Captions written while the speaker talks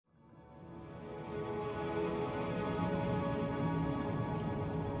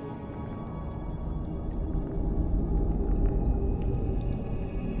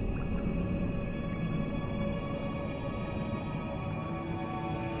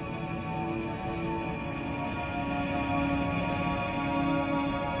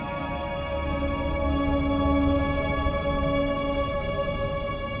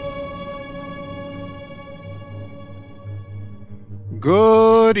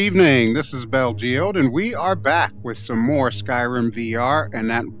Good evening, this is BelGeode, and we are back with some more Skyrim VR, and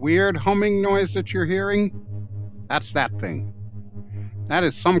that weird humming noise that you're hearing, that's that thing. That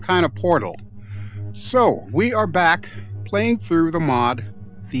is some kind of portal. So, we are back playing through the mod,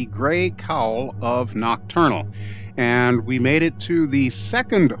 the Grey Cowl of Nocturnal, and we made it to the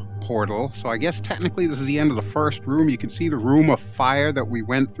second portal, so I guess technically this is the end of the first room. You can see the room of fire that we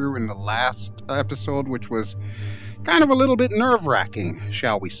went through in the last episode, which was kind of a little bit nerve-wracking,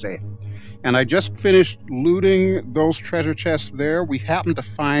 shall we say. And I just finished looting those treasure chests there. We happened to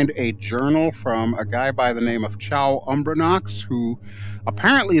find a journal from a guy by the name of Ciao Umbranox, who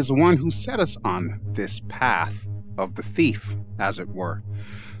apparently is the one who set us on this path of the thief, as it were.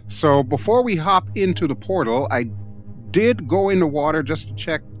 So before we hop into the portal, I did go in the water just to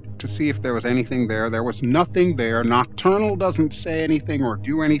check to see if there was anything there. There was nothing there. Nocturnal doesn't say anything or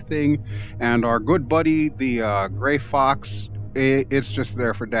do anything, and our good buddy, the Gray Fox, it's just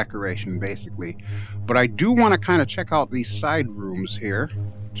there for decoration, basically. But I do want to kind of check out these side rooms here,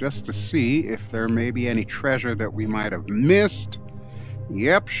 just to see if there may be any treasure that we might have missed.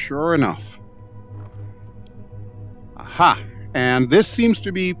 Yep, sure enough. Aha! And this seems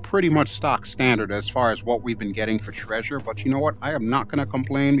to be pretty much stock standard as far as what we've been getting for treasure. But you know what? I am not going to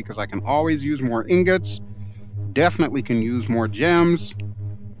complain because I can always use more ingots. Definitely can use more gems.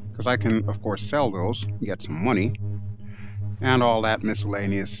 Because I can, of course, sell those and get some money. And all that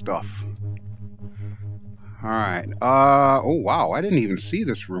miscellaneous stuff. Alright. Oh, wow. I didn't even see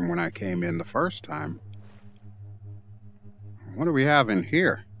this room when I came in the first time. What do we have in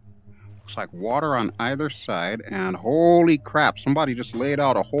here? Looks like water on either side, and holy crap, somebody just laid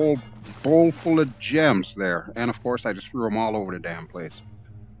out a whole bowl full of gems there. And of course, I just threw them all over the damn place.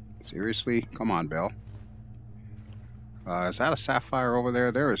 Seriously? Come on, Belle. Is that a sapphire over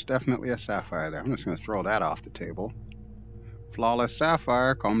there? There is definitely a sapphire there. I'm just going to throw that off the table. Flawless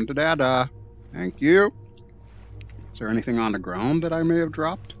sapphire, come to Dada. Thank you. Is there anything on the ground that I may have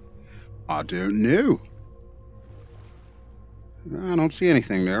dropped? I don't know. I don't see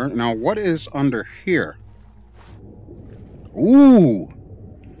anything there. Now, what is under here? Ooh!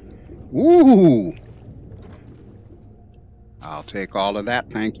 Ooh! I'll take all of that,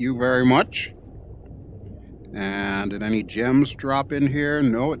 thank you very much. And did any gems drop in here?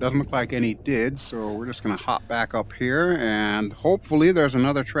 No, it doesn't look like any did, so we're just going to hop back up here, and hopefully there's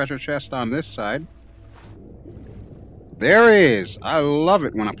another treasure chest on this side. There is! I love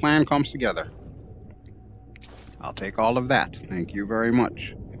it when a plan comes together. I'll take all of that. Thank you very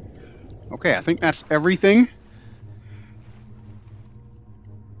much. Okay, I think that's everything.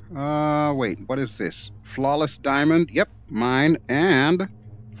 Wait, what is this? Flawless diamond. Yep, mine. And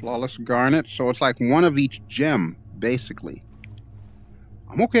flawless garnet. So it's like one of each gem, basically.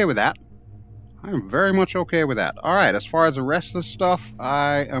 I'm okay with that. I'm very much okay with that. Alright, as far as the rest of the stuff,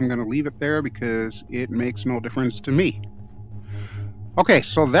 I am going to leave it there because it makes no difference to me. Okay,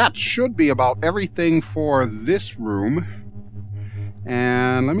 so that should be about everything for this room.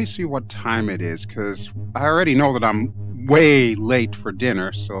 And let me see what time it is, because I already know that I'm way late for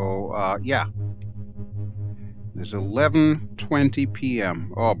dinner, so, yeah. It's 11:20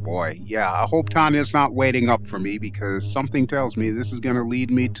 p.m. Oh boy, yeah, I hope Tannia's not waiting up for me, because something tells me this is going to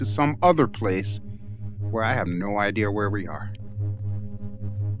lead me to some other place where I have no idea where we are.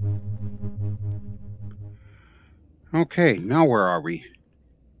 Okay, now where are we?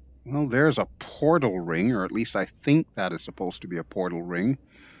 Well, there's a portal ring, or at least I think that is supposed to be a portal ring.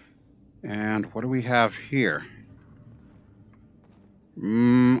 And what do we have here?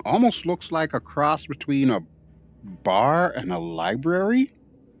 Almost looks like a cross between a bar and a library.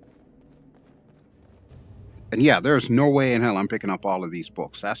 And yeah, there's no way in hell I'm picking up all of these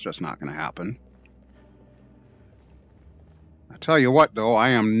books. That's just not going to happen. I tell you what, though, I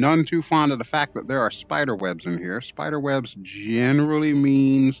am none too fond of the fact that there are spider webs in here. Spider webs generally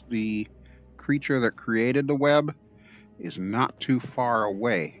means the creature that created the web is not too far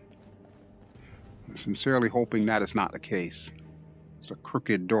away. I'm sincerely hoping that is not the case. It's a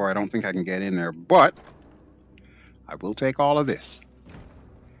crooked door. I don't think I can get in there, but I will take all of this.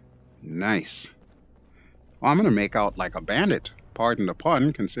 Nice. Well, I'm going to make out like a bandit. Pardon the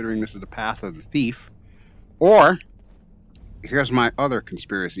pun, considering this is the path of the thief. Or here's my other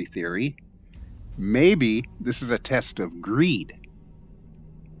conspiracy theory. Maybe this is a test of greed.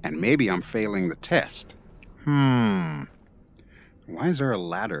 And maybe I'm failing the test. Why is there a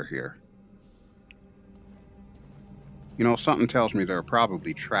ladder here? You know, something tells me there are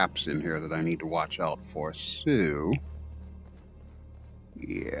probably traps in here that I need to watch out for. So,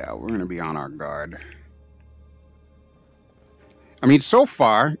 yeah, we're going to be on our guard. I mean, so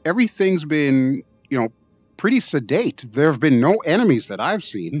far, everything's been, you know, pretty sedate. There have been no enemies that I've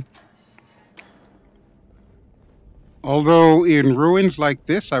seen. Although in ruins like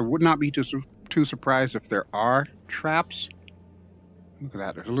this, I would not be too surprised if there are traps. Look at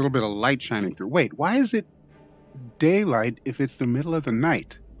that. There's a little bit of light shining through. Wait, why is it daylight if it's the middle of the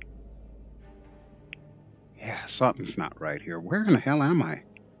night? Yeah, something's not right here. Where in the hell am I?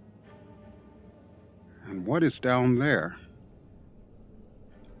 And what is down there?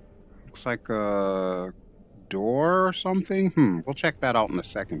 Looks like a door or something. We'll check that out in a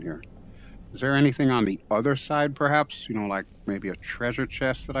second here. Is there anything on the other side, perhaps? You know, like maybe a treasure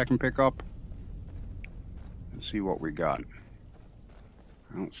chest that I can pick up? Let's see what we got.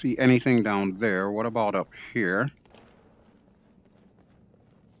 I don't see anything down there. What about up here?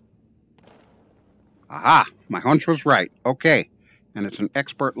 Aha! My hunch was right. Okay. And it's an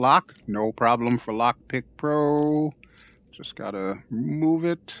expert lock. No problem for Lockpick Pro. Just gotta move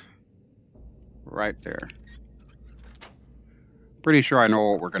it right there. Pretty sure I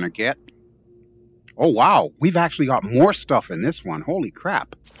know what we're gonna get. Oh, wow. We've actually got more stuff in this one. Holy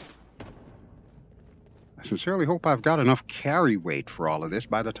crap. I sincerely hope I've got enough carry weight for all of this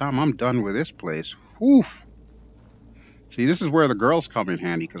by the time I'm done with this place. Oof. See, this is where the girls come in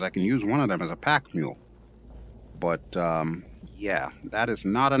handy, because I can use one of them as a pack mule. But, yeah, that is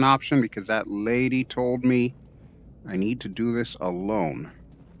not an option, because that lady told me I need to do this alone.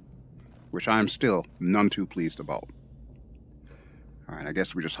 Which I'm still none too pleased about. Alright, I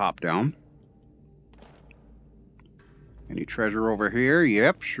guess we just hop down. Any treasure over here?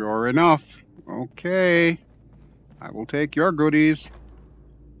 Yep, sure enough. Okay. I will take your goodies.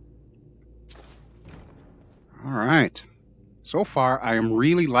 Alright. So far, I am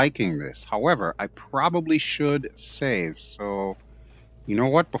really liking this. However, I probably should save. So, you know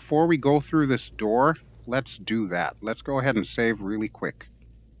what? Before we go through this door, let's do that. Let's go ahead and save really quick.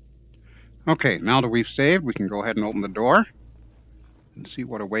 Okay, now that we've saved, we can go ahead and open the door and see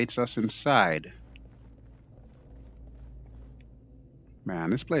what awaits us inside. Man,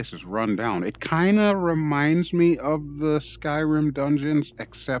 this place is run down. It kind of reminds me of the Skyrim dungeons,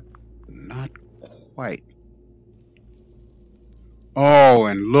 except not quite. Oh,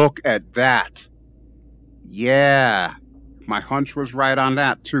 and look at that. Yeah, my hunch was right on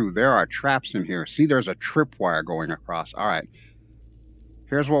that, too. There are traps in here. See, there's a tripwire going across. All right.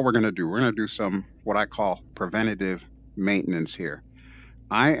 Here's what we're going to do. We're going to do some, what I call, preventative maintenance here.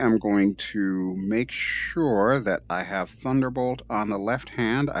 I am going to make sure that I have Thunderbolt on the left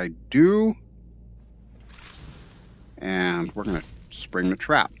hand. I do. And we're going to spring the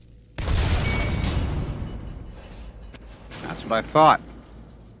trap. That's what I thought.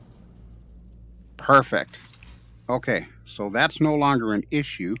 Perfect. Okay, so that's no longer an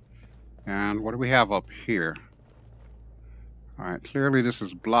issue. And what do we have up here? Alright, clearly this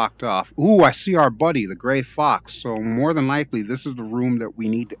is blocked off. Ooh, I see our buddy, the gray fox. So more than likely, this is the room that we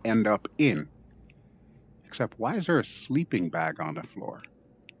need to end up in. Except, why is there a sleeping bag on the floor?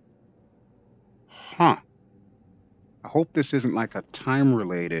 Huh. I hope this isn't like a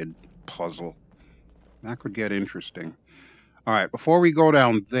time-related puzzle. That could get interesting. Alright, before we go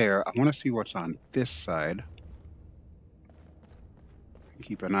down there, I want to see what's on this side.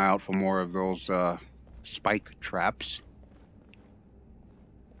 Keep an eye out for more of those spike traps.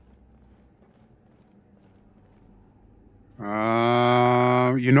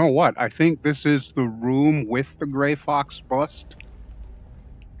 You know what? I think this is the room with the gray fox bust.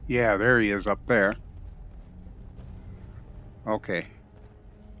 Yeah, there he is up there. Okay.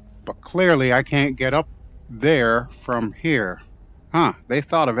 But clearly I can't get up there from here. Huh, they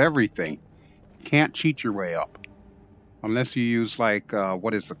thought of everything. Can't cheat your way up. Unless you use, like,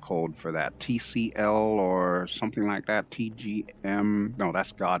 what is the code for that? TCL or something like that? TGM? No,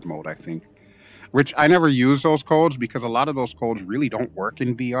 that's God mode, I think. Which I never use those codes because a lot of those codes really don't work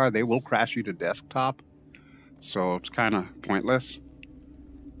in VR. They will crash you to desktop. So it's kind of pointless.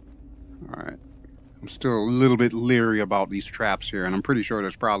 Alright. I'm still a little bit leery about these traps here, and I'm pretty sure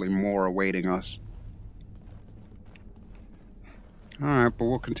there's probably more awaiting us. Alright, but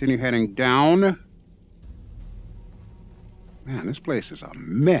we'll continue heading down. Man, this place is a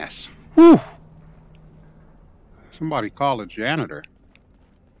mess. Whew! Somebody call a janitor.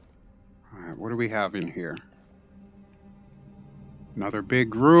 Alright, what do we have in here? Another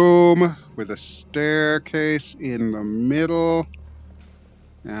big room with a staircase in the middle.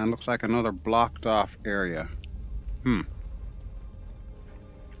 And looks like another blocked off area.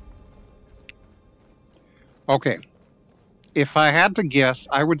 Okay. If I had to guess,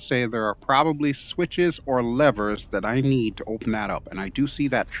 I would say there are probably switches or levers that I need to open that up. And I do see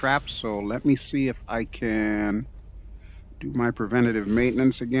that trap, so let me see if I can do my preventative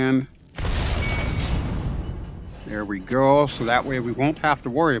maintenance again. There we go. So that way we won't have to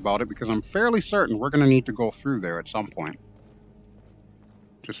worry about it, because I'm fairly certain we're going to need to go through there at some point.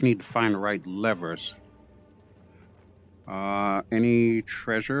 Just need to find the right levers. Any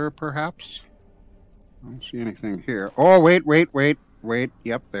treasure, perhaps? I don't see anything here. Oh, wait.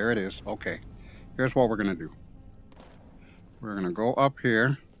 Yep, there it is. Okay. Here's what we're going to do. We're going to go up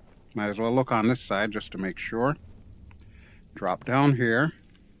here. Might as well look on this side just to make sure. Drop down here.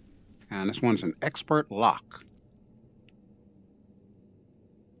 And this one's an expert lock.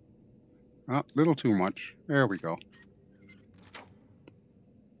 Oh, little too much. There we go.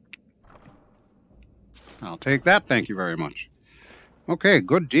 I'll take that, thank you very much. Okay,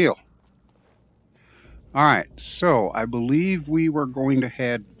 good deal. Alright, so I believe we were going to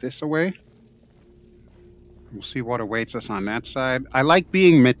head this way. We'll see what awaits us on that side. I like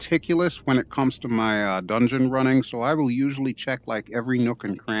being meticulous when it comes to my dungeon running, so I will usually check like every nook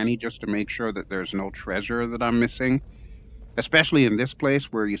and cranny just to make sure that there's no treasure that I'm missing. Especially in this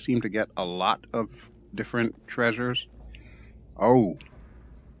place where you seem to get a lot of different treasures. Oh,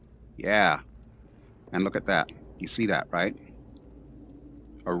 yeah. And look at that. You see that, right?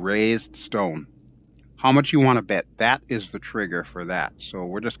 A raised stone. How much you want to bet? That is the trigger for that. So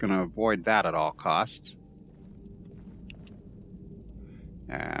we're just going to avoid that at all costs.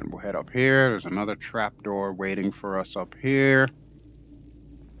 And we'll head up here. There's another trapdoor waiting for us up here.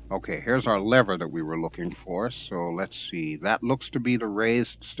 Okay, here's our lever that we were looking for. So let's see. That looks to be the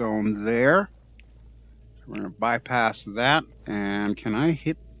raised stone there. So we're going to bypass that. And can I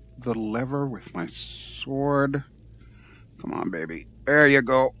hit the lever with my sword? Come on, baby. There you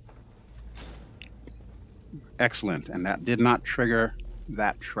go. Excellent. And that did not trigger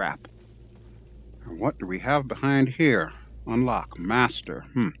that trap. And what do we have behind here? Unlock. Master.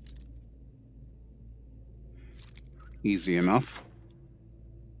 Easy enough.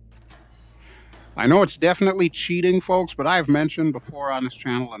 I know it's definitely cheating, folks, but I've mentioned before on this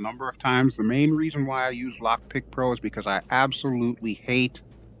channel a number of times the main reason why I use Lockpick Pro is because I absolutely hate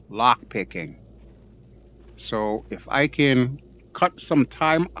lockpicking. So if I can cut some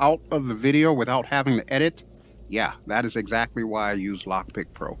time out of the video without having to edit, yeah, that is exactly why I use Lockpick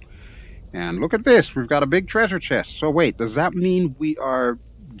Pro. And look at this, we've got a big treasure chest. So wait, does that mean we are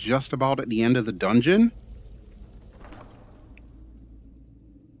just about at the end of the dungeon?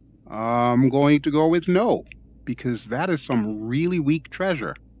 I'm going to go with no, because that is some really weak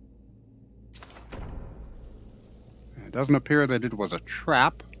treasure. It doesn't appear that it was a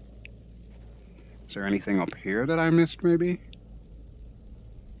trap. Is there anything up here that I missed, maybe?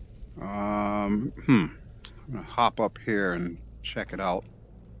 I'm gonna hop up here and check it out.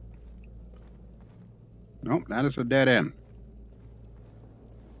 Nope, that is a dead end.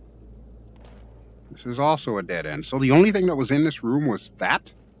 This is also a dead end. So the only thing that was in this room was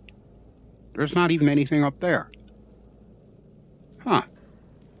that? There's not even anything up there. Huh.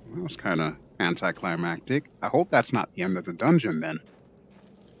 That was kind of anticlimactic. I hope that's not the end of the dungeon then.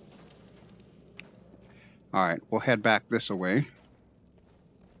 Alright, we'll head back this way.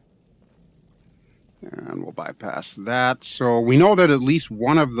 And we'll bypass that. So we know that at least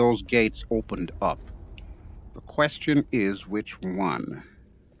one of those gates opened up. The question is which one.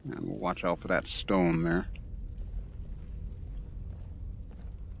 And we'll watch out for that stone there.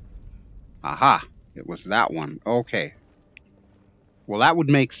 Aha! It was that one. Okay. Well, that would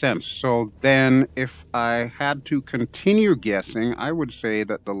make sense. So then, if I had to continue guessing, I would say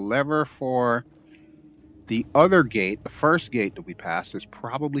that the lever for the other gate, the first gate that we passed, is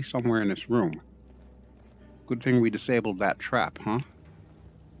probably somewhere in this room. Good thing we disabled that trap, huh?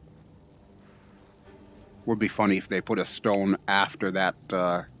 Would be funny if they put a stone after that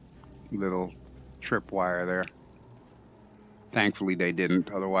little tripwire there. Thankfully they didn't,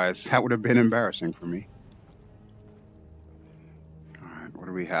 otherwise that would have been embarrassing for me. Alright, what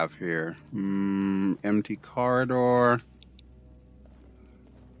do we have here? Empty corridor.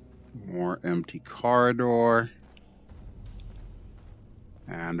 More empty corridor.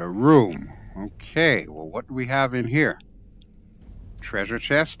 And a room. Okay, well what do we have in here? Treasure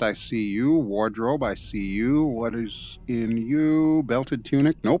chest, I see you. Wardrobe, I see you. What is in you? Belted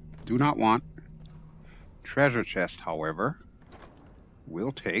tunic, nope, do not want. Treasure chest, however,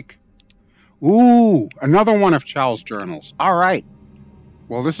 we'll take. Ooh, another one of Ciao's journals. All right.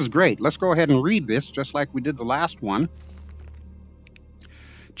 Well, this is great. Let's go ahead and read this just like we did the last one.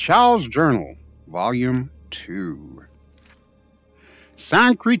 Ciao's Journal, Volume 2.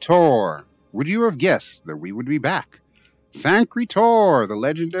 Sancretor, would you have guessed that we would be back? Sancretor, the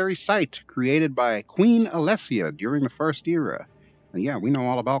legendary site created by Queen Alessia during the First Era. And yeah, we know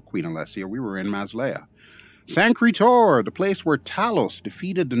all about Queen Alessia. We were in Maslea. Sancretor, the place where Talos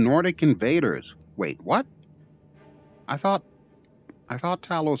defeated the Nordic invaders. Wait, what? I thought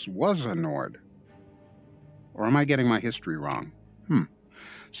Talos was a Nord. Or am I getting my history wrong?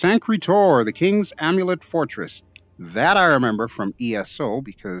 Sancretor, the King's Amulet Fortress. That I remember from ESO,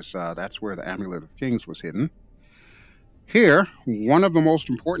 because that's where the Amulet of Kings was hidden. Here, one of the most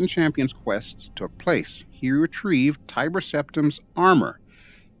important champion's quests took place. He retrieved Tiber Septim's armor.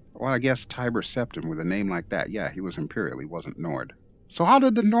 Well, I guess Tiber Septim, with a name like that, yeah, he was Imperial, he wasn't Nord. So how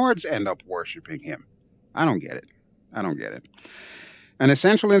did the Nords end up worshipping him? I don't get it. An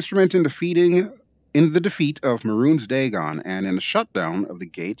essential instrument in the defeat of Maroon's Dagon and in the shutdown of the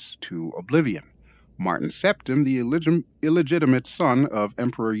gates to Oblivion. Martin Septim, the illegitimate son of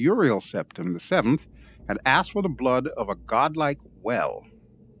Emperor Uriel Septim VII, had asked for the blood of a godlike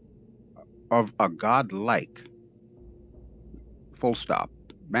full stop.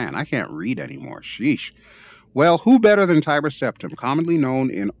 Man, I can't read anymore. Sheesh. Well, who better than Tiber Septim, commonly known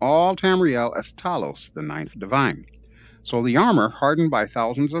in all Tamriel as Talos, the Ninth Divine? So the armor, hardened by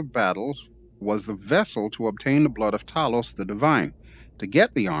thousands of battles, was the vessel to obtain the blood of Talos the Divine. To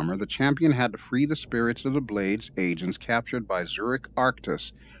get the armor, the champion had to free the spirits of the Blades agents captured by Zurich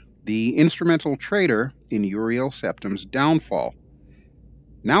Arctus, the instrumental traitor in Uriel Septim's downfall.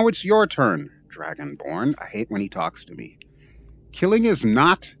 Now it's your turn, Dragonborn. I hate when he talks to me. Killing is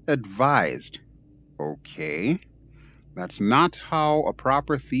not advised. Okay. That's not how a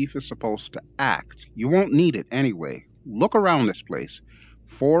proper thief is supposed to act. You won't need it anyway. Look around this place.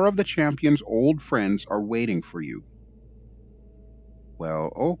 4 of the champion's old friends are waiting for you.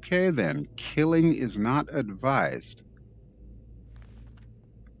 Well, okay then. Killing is not advised.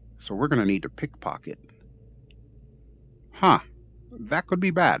 So we're going to need to pickpocket. Huh. That could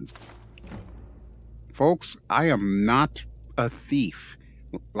be bad. Folks, I am not a thief.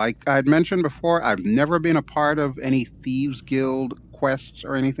 Like I'd mentioned before, I've never been a part of any Thieves Guild quests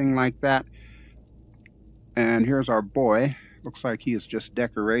or anything like that. And here's our boy. Looks like he is just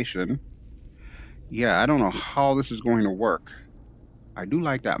decoration. Yeah, I don't know how this is going to work. I do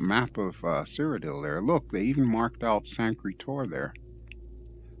like that map of Cyrodiil there. Look, they even marked out Sancretor there.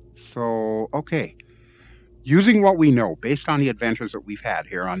 So, okay. Using what we know, based on the adventures that we've had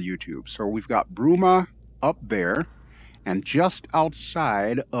here on YouTube. So we've got Bruma up there, and just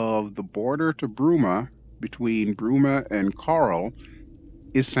outside of the border to Bruma, between Bruma and Cowl,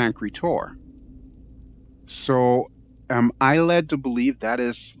 is Sancretor. So, am I led to believe that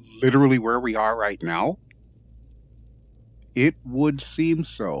is literally where we are right now? It would seem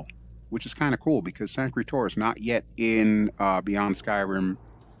so, which is kind of cool, because Sancretor is not yet in Beyond Skyrim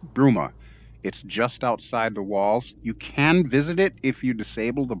Bruma. It's just outside the walls. You can visit it if you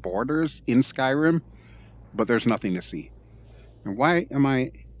disable the borders in Skyrim, but there's nothing to see. And why am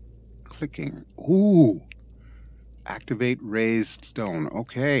I clicking? Ooh! Activate raised stone.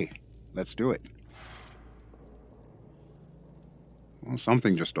 Okay, let's do it. Well,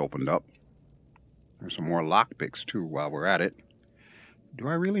 something just opened up. There's some more lockpicks, too, while we're at it. Do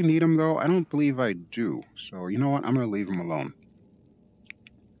I really need them, though? I don't believe I do. So, you know what? I'm going to leave them alone.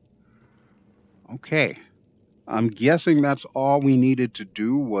 Okay. I'm guessing that's all we needed to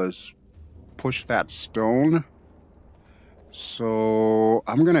do was push that stone. So,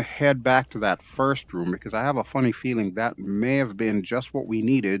 I'm going to head back to that first room, because I have a funny feeling that may have been just what we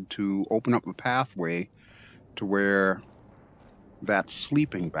needed to open up the pathway to where that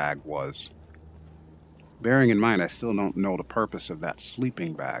sleeping bag was. Bearing in mind, I still don't know the purpose of that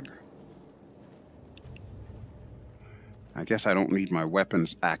sleeping bag. I guess I don't need my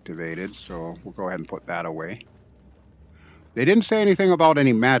weapons activated, so we'll go ahead and put that away. They didn't say anything about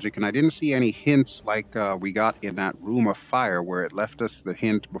any magic, and I didn't see any hints like we got in that room of fire where it left us the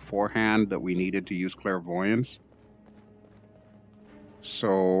hint beforehand that we needed to use clairvoyance.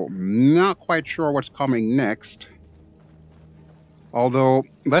 So, not quite sure what's coming next. Although,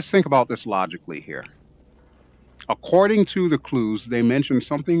 let's think about this logically here. According to the clues, they mentioned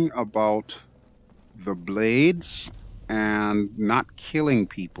something about the blades and not killing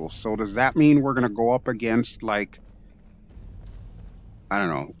people. So does that mean we're going to go up against, like, I don't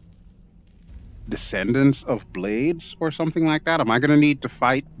know, descendants of blades or something like that? Am I going to need to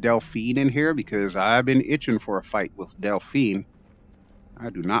fight Delphine in here? Because I've been itching for a fight with Delphine. I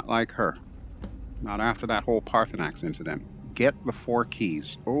do not like her. Not after that whole Parthenax incident. Get the 4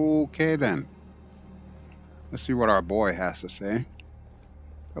 keys. Okay, then. Let's see what our boy has to say.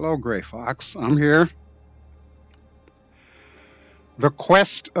 Hello, Grey Fox. I'm here. The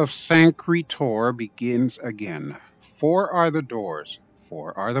quest of Sancretor begins again. 4 are the doors.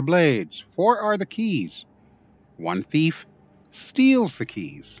 4 are the blades. 4 are the keys. 1 thief steals the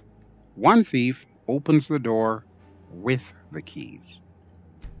keys. 1 thief opens the door with the keys.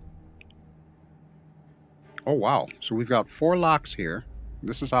 Oh, wow. So we've got 4 locks here.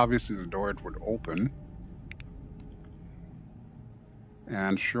 This is obviously the door it would open.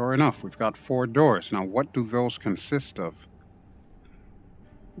 And sure enough, we've got 4 doors. Now, what do those consist of?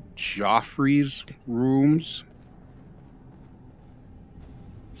 Joffrey's rooms,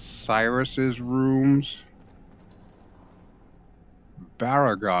 Cyrus's rooms,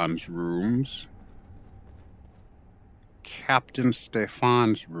 Baragon's rooms, Captain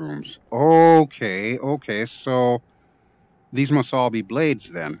Stefan's rooms. Okay, okay, so these must all be blades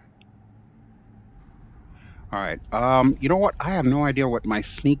then. Alright, you know what? I have no idea what my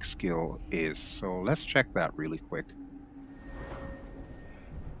sneak skill is, so let's check that really quick.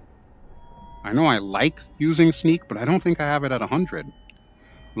 I know I like using sneak, but I don't think I have it at 100.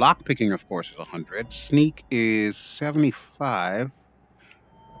 Lockpicking, of course, is 100. Sneak is 75.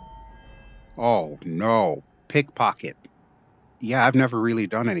 Oh, no. Pickpocket. Yeah, I've never really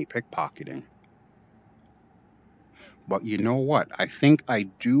done any pickpocketing. But you know what? I think I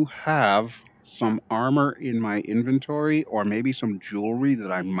do have some armor in my inventory, or maybe some jewelry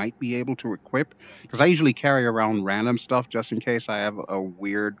that I might be able to equip. Because I usually carry around random stuff just in case I have a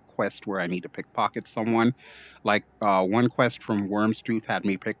weird quest where I need to pickpocket someone. Like one quest from Worm's Tooth had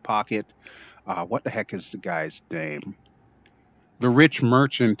me pickpocket. What the heck is the guy's name? The rich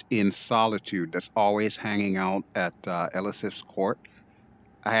merchant in Solitude that's always hanging out at Elisif's court.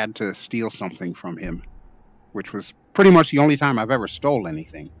 I had to steal something from him, which was pretty much the only time I've ever stole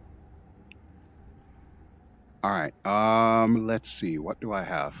anything. All right, let's see. What do I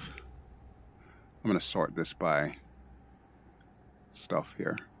have? I'm going to sort this by stuff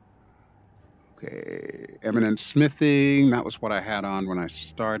here. Okay, Eminent Smithing. That was what I had on when I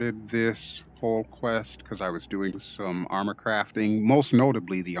started this whole quest because I was doing some armor crafting, most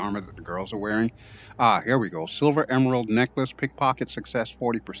notably the armor that the girls are wearing. Here we go. Silver Emerald Necklace, Pickpocket Success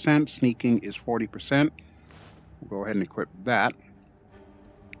 40%, Sneaking is 40%. We'll go ahead and equip that.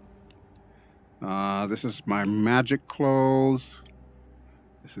 This is my magic clothes.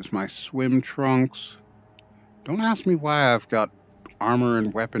 This is my swim trunks. Don't ask me why I've got armor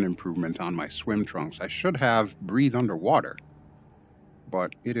and weapon improvement on my swim trunks. I should have breathe underwater,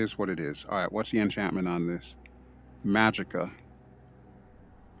 but it is what it is. All right, what's the enchantment on this? Magicka.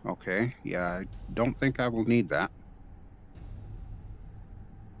 Okay, yeah, I don't think I will need that.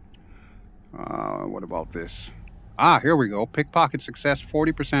 What about this? Here we go. Pickpocket success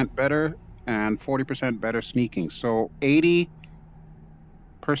 40% better and 40% better sneaking. So 80%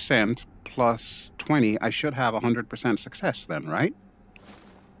 plus 20, I should have 100% success then, right?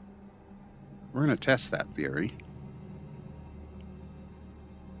 We're going to test that theory.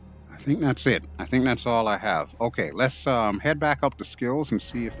 I think that's it. I think that's all I have. Okay, let's head back up to skills and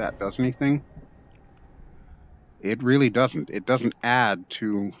see if that does anything. It really doesn't. It doesn't add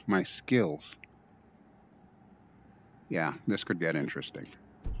to my skills. Yeah, this could get interesting.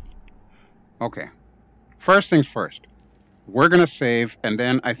 Okay, first things first. We're going to save, and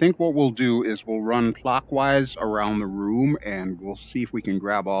then I think what we'll do is we'll run clockwise around the room, and we'll see if we can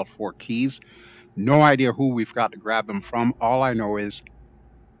grab all 4 keys. No idea who we've got to grab them from. All I know is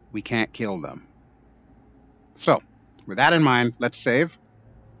we can't kill them. So, with that in mind, let's save.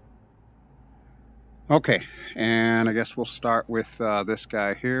 Okay, and I guess we'll start with this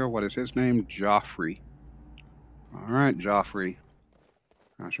guy here. What is his name? Joffrey. All right, Joffrey.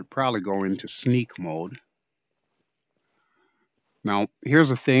 I should probably go into sneak mode. Now, here's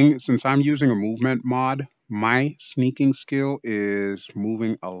the thing. Since I'm using a movement mod, my sneaking skill is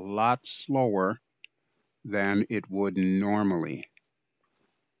moving a lot slower than it would normally.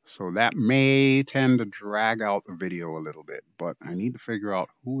 So that may tend to drag out the video a little bit, but I need to figure out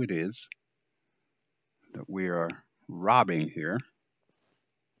who it is that we are robbing here.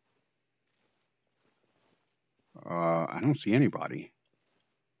 I don't see anybody.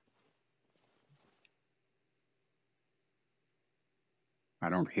 I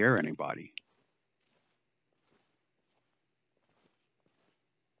don't hear anybody.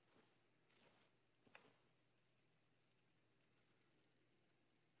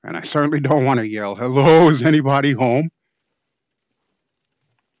 And I certainly don't want to yell, "Hello, is anybody home?"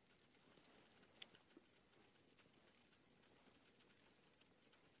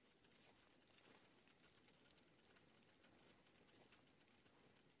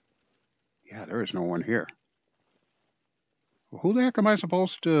 Yeah, there is no one here. Well, who the heck am I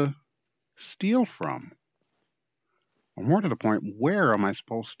supposed to steal from? Or more to the point, where am I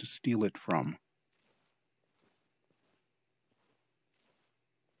supposed to steal it from?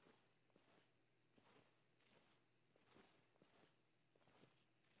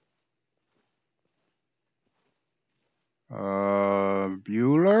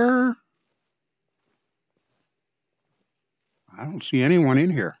 Bueller? don't see anyone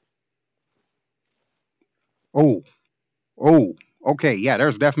in here. Oh, oh, okay, yeah,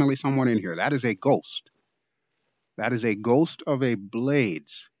 there's definitely someone in here. That is a ghost. That is a ghost of a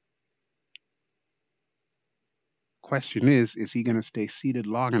Blades. Question is he going to stay seated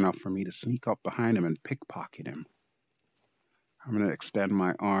long enough for me to sneak up behind him and pickpocket him? I'm going to extend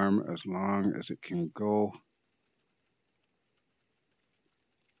my arm as long as it can go.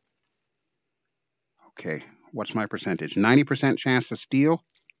 Okay, what's my percentage? 90% chance to steal?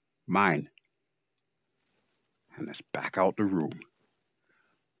 Mine. And let's back out the room.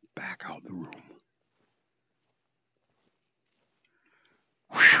 Back out the room.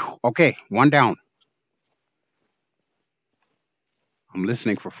 Whew. Okay, one down. I'm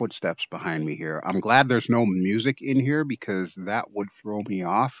listening for footsteps behind me here. I'm glad there's no music in here because that would throw me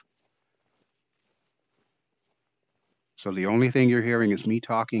off. So the only thing you're hearing is me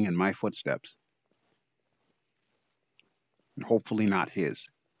talking and my footsteps. And hopefully not his.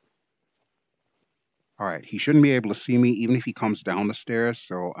 All right, he shouldn't be able to see me even if he comes down the stairs,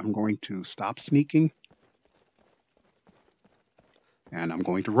 so I'm going to stop sneaking. And I'm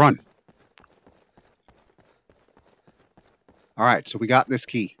going to run. All right, so we got this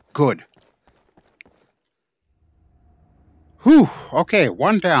key. Good. Whew, okay,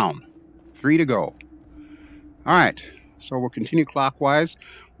 one down. 3 to go. All right, so we'll continue clockwise.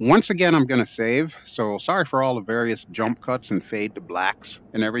 Once again, I'm going to save. So sorry for all the various jump cuts and fade to blacks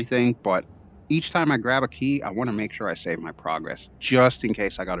and everything, but each time I grab a key, I want to make sure I save my progress, just in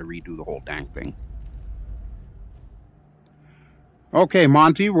case I got to redo the whole dang thing. Okay,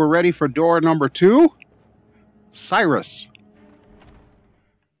 Monty, we're ready for door number 2. Cyrus.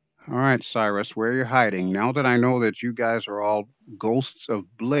 All right, Cyrus, where are you hiding? Now that I know that you guys are all ghosts of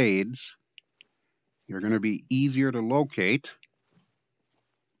Blades, you're going to be easier to locate.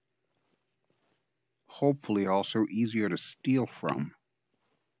 Hopefully also easier to steal from.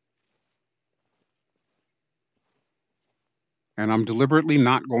 And I'm deliberately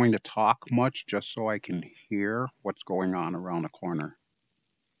not going to talk much just so I can hear what's going on around the corner.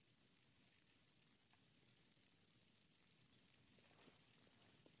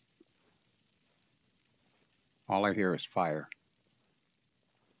 All I hear is fire.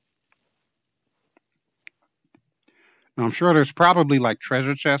 Now, I'm sure there's probably like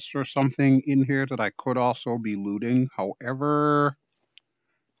treasure chests or something in here that I could also be looting. However,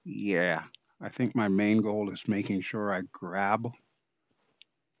 yeah, I think my main goal is making sure I grab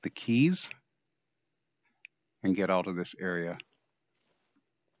the keys and get out of this area.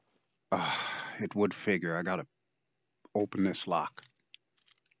 It would figure I gotta open this lock.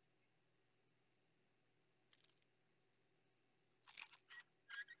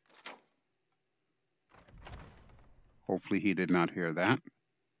 Hopefully he did not hear that.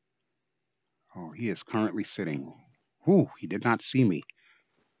 Oh, he is currently sitting. Ooh, he did not see me.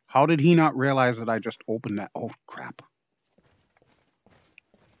 How did he not realize that I just opened that? Oh, crap.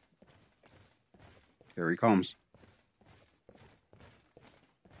 Here he comes.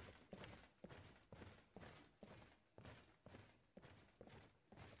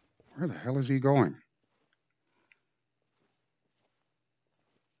 Where the hell is he going?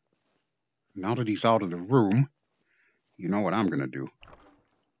 Now that he's out of the room, you know what I'm going to do.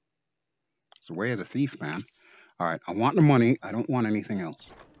 It's the way of the thief, man. All right, I want the money. I don't want anything else.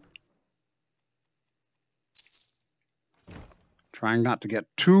 Trying not to get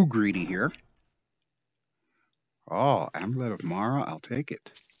too greedy here. Oh, Amulet of Mara, I'll take it.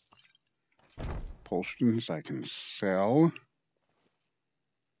 Potions I can sell.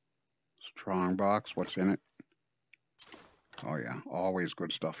 Strong box, what's in it? Oh yeah, always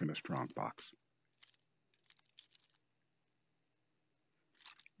good stuff in a strong box.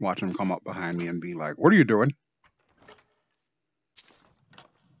 Watch him come up behind me and be like, what are you doing?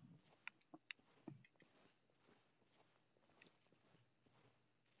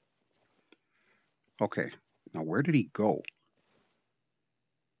 Okay, now where did he go?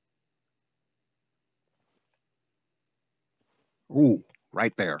 Ooh,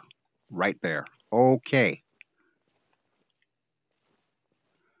 right there. Right there. Okay.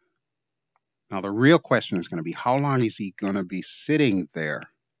 Now the real question is going to be, how long is he going to be sitting there?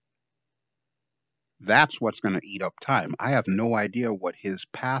 That's what's going to eat up time. I have no idea what his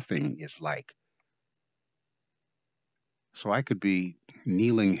pathing is like. So I could be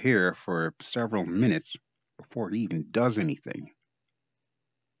kneeling here for several minutes before he even does anything.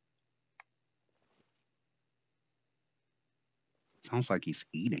 Sounds like he's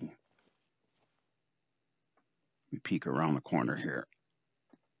eating. Let me peek around the corner here.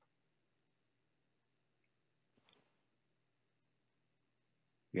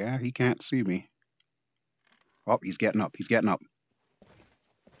 Yeah, he can't see me. Oh, he's getting up. He's getting up.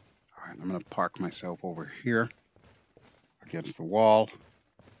 Alright, I'm going to park myself over here against the wall.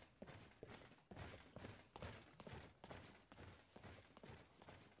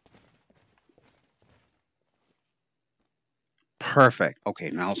 Perfect.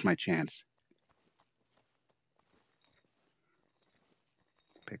 Okay, now's my chance.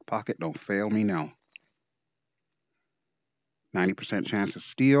 Pickpocket, don't fail me now. 90% chance of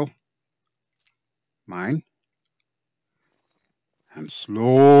steal. Mine. And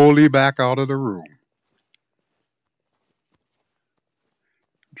slowly back out of the room.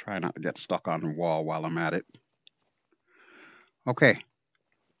 Try not to get stuck on the wall while I'm at it. Okay.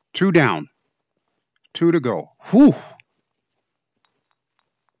 2 down. 2 to go. Whew.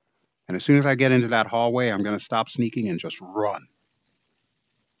 And as soon as I get into that hallway, I'm going to stop sneaking and just run.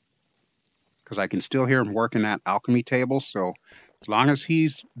 Because I can still hear him working that alchemy table, so as long as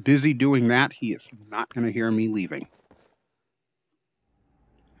he's busy doing that, he is not going to hear me leaving.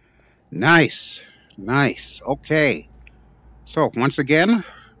 Nice. Nice. Okay. So, once again,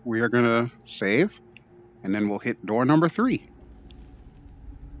 we are going to save, and then we'll hit door number 3.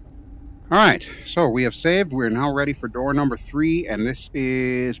 Alright, so we have saved. We're now ready for door number 3, and this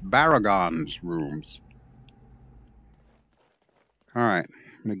is Baragon's rooms. Alright,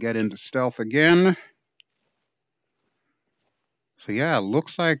 I'm going to get into stealth again. So yeah,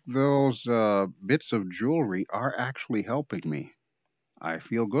 looks like those bits of jewelry are actually helping me. I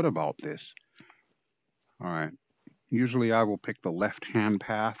feel good about this. Alright, usually I will pick the left-hand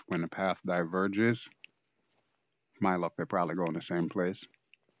path when the path diverges. My luck, they're probably going the same place.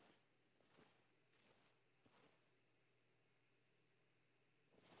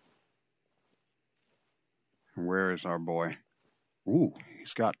 Where is our boy? Ooh,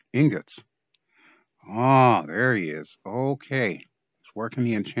 he's got ingots. Ah, there he is. Okay. He's working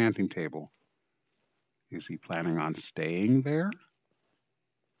the enchanting table. Is he planning on staying there?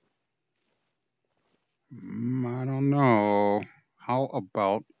 I don't know. How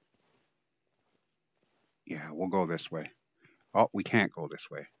about... Yeah, we'll go this way. Oh, we can't go this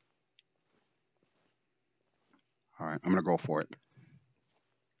way. All right, I'm going to go for it.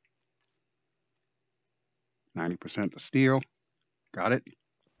 90% to steal. Got it.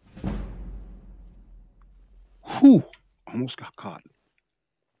 Whew! Almost got caught.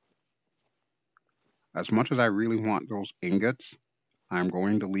 As much as I really want those ingots, I'm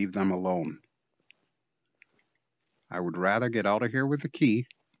going to leave them alone. I would rather get out of here with the key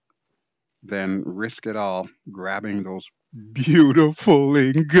than risk it all grabbing those beautiful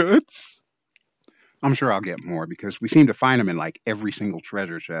ingots. I'm sure I'll get more because we seem to find them in like every single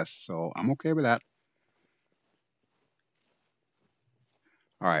treasure chest, so I'm okay with that.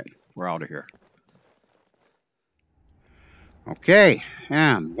 All right, we're out of here. Okay,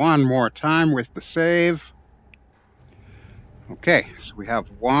 and one more time with the save. Okay, so we have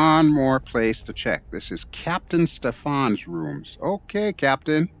one more place to check. This is Captain Stefan's rooms. Okay,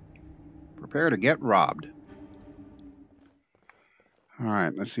 Captain. Prepare to get robbed. All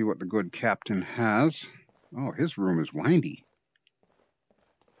right, let's see what the good captain has. Oh, his room is windy.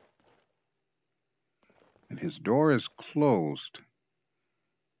 And his door is closed.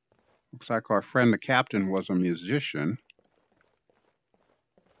 Looks like our friend the captain was a musician.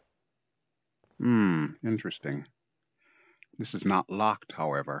 Interesting. This is not locked,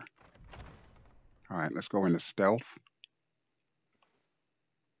 however. All right, let's go into stealth.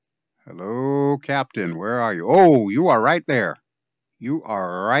 Hello, Captain. Where are you? Oh, you are right there. You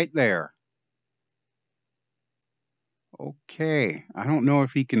are right there. Okay. I don't know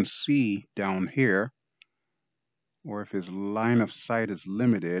if he can see down here or if his line of sight is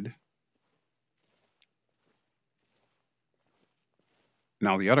limited.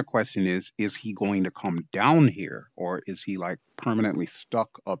 Now, the other question is he going to come down here or is he like permanently stuck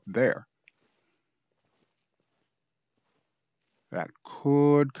up there? That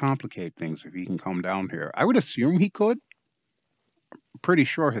could complicate things if he can come down here. I would assume he could. I'm pretty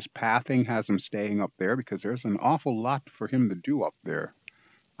sure his pathing has him staying up there because there's an awful lot for him to do up there.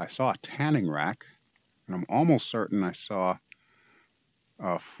 I saw a tanning rack, and I'm almost certain I saw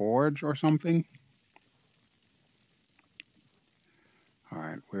a forge or something. All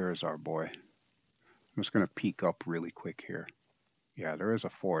right, where is our boy? I'm just going to peek up really quick here. Yeah, there is a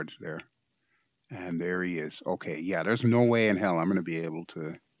forge there. And there he is. Okay, yeah, there's no way in hell I'm going to be able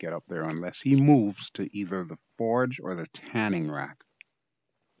to get up there unless he moves to either the forge or the tanning rack.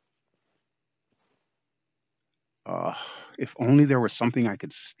 If only there was something I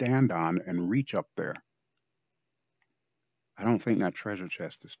could stand on and reach up there. I don't think that treasure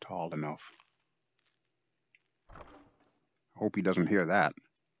chest is tall enough. I hope he doesn't hear that.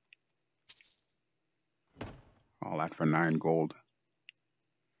 All that for 9 gold.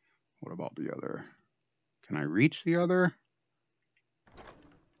 What about the other? Can I reach the other?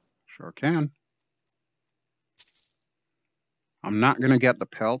 Sure can. I'm not going to get the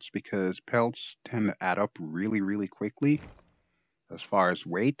pelts because pelts tend to add up really, really quickly as far as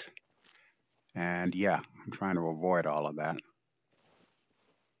weight. And yeah, I'm trying to avoid all of that.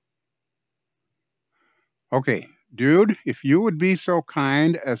 Okay, dude, if you would be so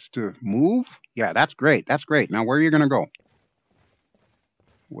kind as to move. Yeah, that's great. That's great. Now, where are you going to go?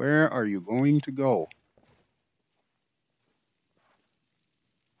 Where are you going to go?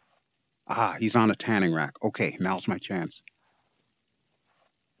 Ah, he's on a tanning rack. Okay, now's my chance.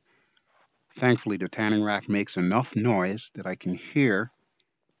 Thankfully, the tanning rack makes enough noise that I can hear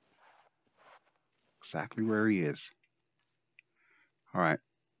exactly where he is. All right,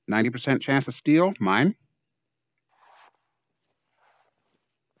 90% chance of steal, mine.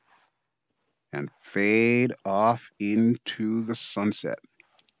 And fade off into the sunset.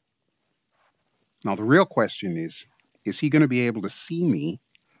 Now, the real question is he going to be able to see me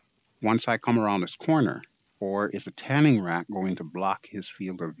once I come around this corner? Or is the tanning rack going to block his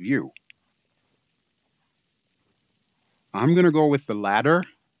field of view? I'm going to go with the latter,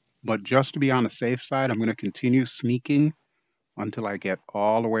 but just to be on the safe side, I'm going to continue sneaking until I get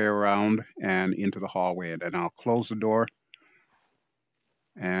all the way around and into the hallway, and then I'll close the door,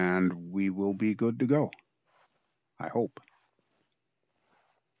 and we will be good to go. I hope.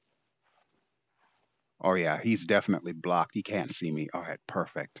 Oh yeah, he's definitely blocked. He can't see me. All right,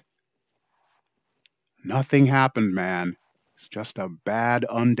 perfect. Nothing happened, man. It's just a bad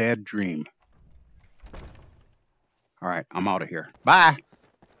undead dream. All right, I'm out of here. Bye.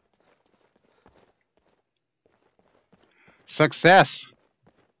 Success.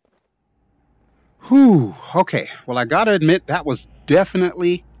 Whew. Okay, well, I gotta admit, that was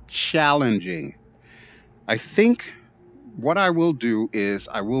definitely challenging. I think what I will do is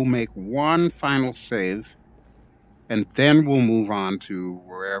I will make one final save, and then we'll move on to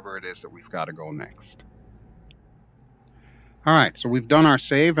wherever it is that we've got to go next. All right, so we've done our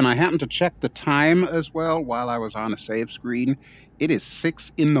save, and I happened to check the time as well while I was on a save screen. It is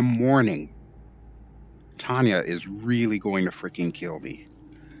 6 in the morning. Tannia is really going to freaking kill me.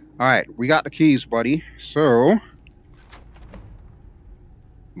 All right, we got the keys, buddy. So,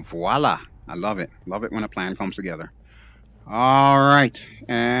 voila. I love it. Love it when a plan comes together. All right,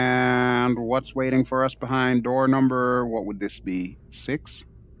 and what's waiting for us behind door number, what would this be, 6?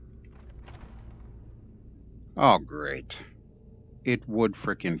 Oh, great. It would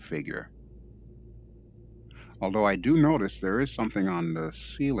frickin' figure. Although I do notice there is something on the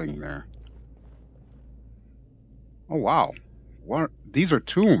ceiling there. Oh, wow. What? These are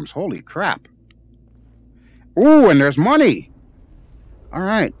tombs. Holy crap. Ooh, and there's money. All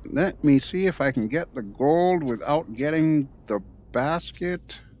right, let me see if I can get the gold without getting the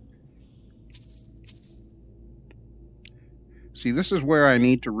basket. See, this is where I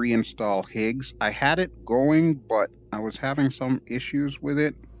need to reinstall Higgs. I had it going, but I was having some issues with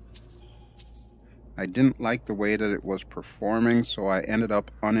it. I didn't like the way that it was performing, so I ended up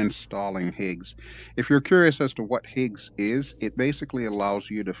uninstalling Higgs. If you're curious as to what Higgs is, it basically allows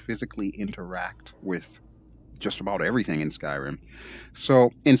you to physically interact with just about everything in Skyrim.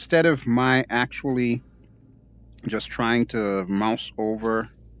 So instead of my actually just trying to mouse over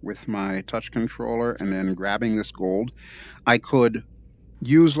with my touch controller and then grabbing this gold, I could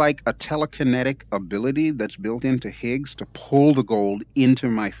use like a telekinetic ability that's built into Higgs to pull the gold into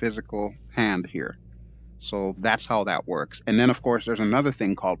my physical hand here. So that's how that works. And then, of course, there's another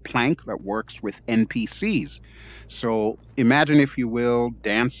thing called Plank that works with NPCs. So imagine, if you will,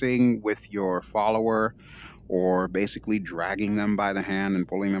 dancing with your follower, or basically dragging them by the hand and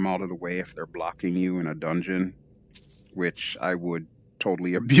pulling them out of the way if they're blocking you in a dungeon, which I would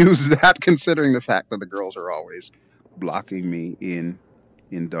totally abuse that, considering the fact that the girls are always blocking me in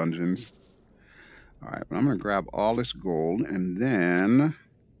dungeons. All right, but I'm going to grab all this gold, and then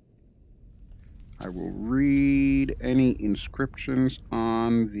I will read any inscriptions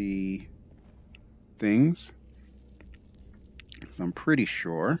on the things. I'm pretty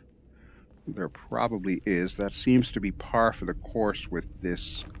sure there probably is. That seems to be par for the course with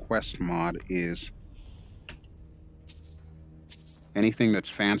this quest mod, is anything that's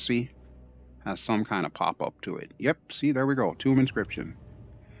fancy has some kind of pop-up to it. Yep, see, there we go. Tomb inscription.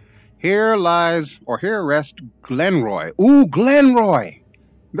 Here lies, or here rests, Glenroy. Ooh, Glenroy!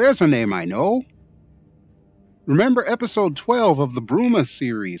 There's a name I know. Remember episode 12 of the Bruma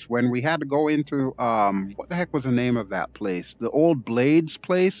series, when we had to go into, what the heck was the name of that place? The old Blades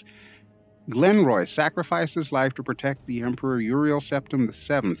place? Glenroy sacrificed his life to protect the Emperor Uriel Septim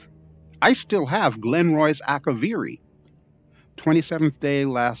VII. I still have Glenroy's Akaviri. 27th day,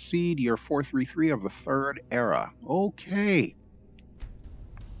 last seed, year 433 of the Third Era. Okay.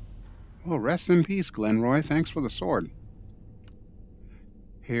 Well, rest in peace, Glenroy. Thanks for the sword.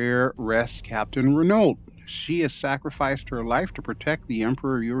 Here rests Captain Renault. She has sacrificed her life to protect the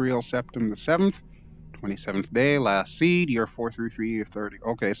Emperor Uriel Septim VII. 27th day, last seed, year 433 of 30.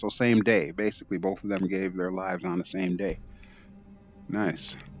 Okay, so same day. Basically, both of them gave their lives on the same day.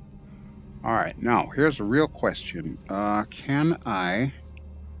 Nice. All right, now, here's a real question. Can I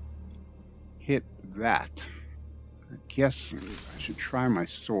hit that? I guess I should try my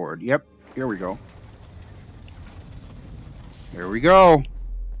sword. Yep, here we go. Here we go.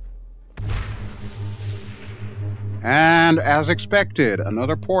 And as expected,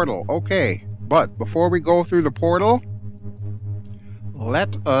 another portal. Okay, but before we go through the portal,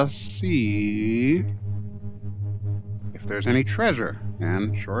 let us see if there's any treasure.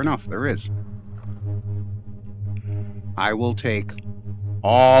 And sure enough, there is. I will take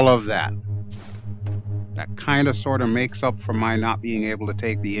all of that. That kind of sort of makes up for my not being able to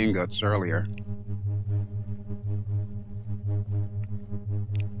take the ingots earlier.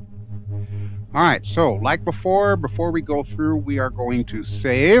 Alright, so like before we go through, we are going to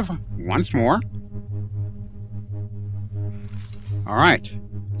save once more. Alright,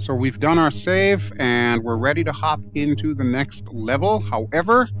 so we've done our save and we're ready to hop into the next level.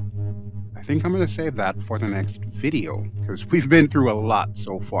 However, I think I'm going to save that for the next video because we've been through a lot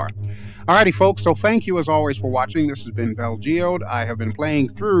so far. Alrighty folks, so thank you as always for watching. This has been BelGeode. I have been playing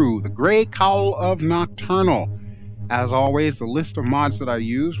through the Grey Cowl of Nocturnal. As always, the list of mods that I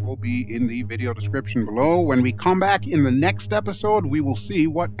use will be in the video description below. When we come back in the next episode, we will see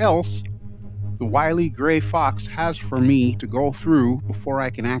what else the wily Grey Fox has for me to go through before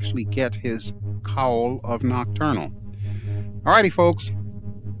I can actually get his Cowl of Nocturnal. Alrighty folks,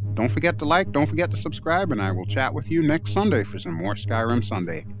 don't forget to like, don't forget to subscribe, and I will chat with you next Sunday for some more Skyrim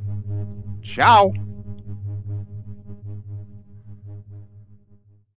Sunday. Ciao!